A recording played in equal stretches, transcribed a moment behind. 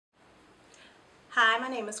Hi, my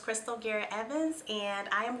name is Crystal Garrett-Evans, and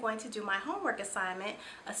I am going to do my homework assignment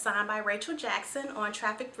assigned by Rachel Jackson on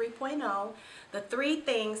Traffic 3.0, the 3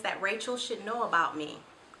 things that Rachel should know about me.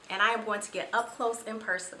 And I am going to get up close and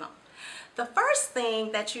personal. The first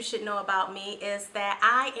thing that you should know about me is that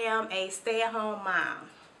I am a stay-at-home mom.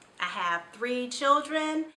 I have 3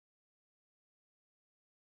 children.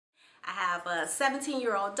 I have a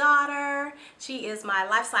 17-year-old daughter. She is my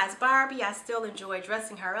life-size Barbie. I still enjoy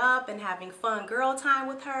dressing her up and having fun girl time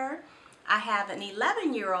with her. I have an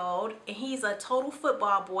 11-year-old, and he's a total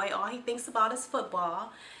football boy. All he thinks about is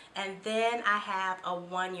football. And then I have a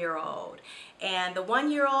 1-year-old. And the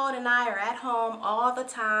 1-year-old and I are at home all the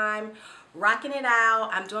time, rocking it out.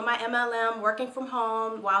 I'm doing my MLM, working from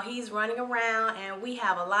home while he's running around, and we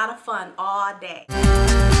have a lot of fun all day.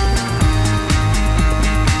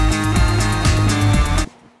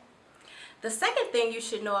 The second thing you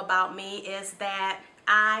should know about me is that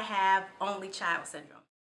I have only child syndrome.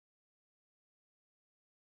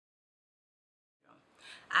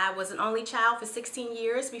 I was an only child for 16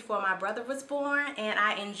 years before my brother was born, and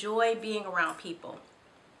I enjoy being around people.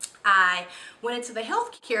 I went into the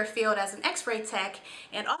healthcare field as an x-ray tech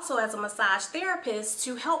and also as a massage therapist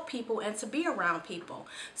to help people and to be around people.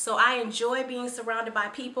 So I enjoy being surrounded by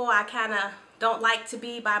people. I kind of don't like to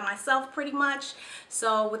be by myself pretty much.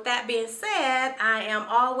 So with that being said, I am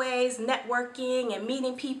always networking and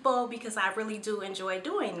meeting people because I really do enjoy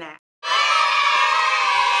doing that.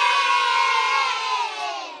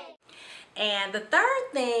 And the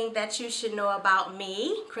third thing that you should know about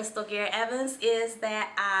me, Crystal Garrett-Evans, is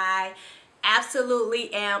that I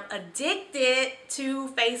absolutely am addicted to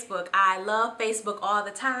Facebook. I love Facebook all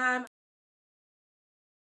the time.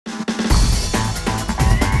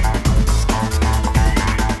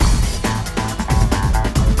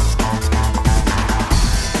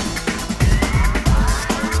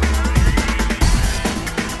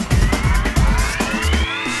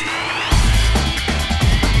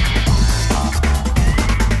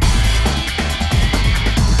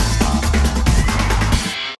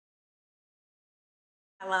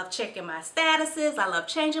 I love checking my statuses. I love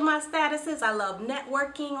changing my statuses. I love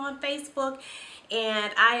networking on Facebook,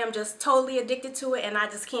 and I am just totally addicted to it, and I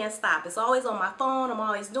just can't stop. It's always on my phone. I'm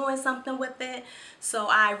always doing something with it, so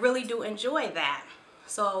I really do enjoy that.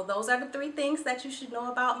 So those are the 3 things that you should know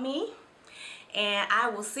about me, and I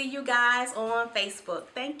will see you guys on Facebook.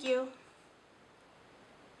 Thank you.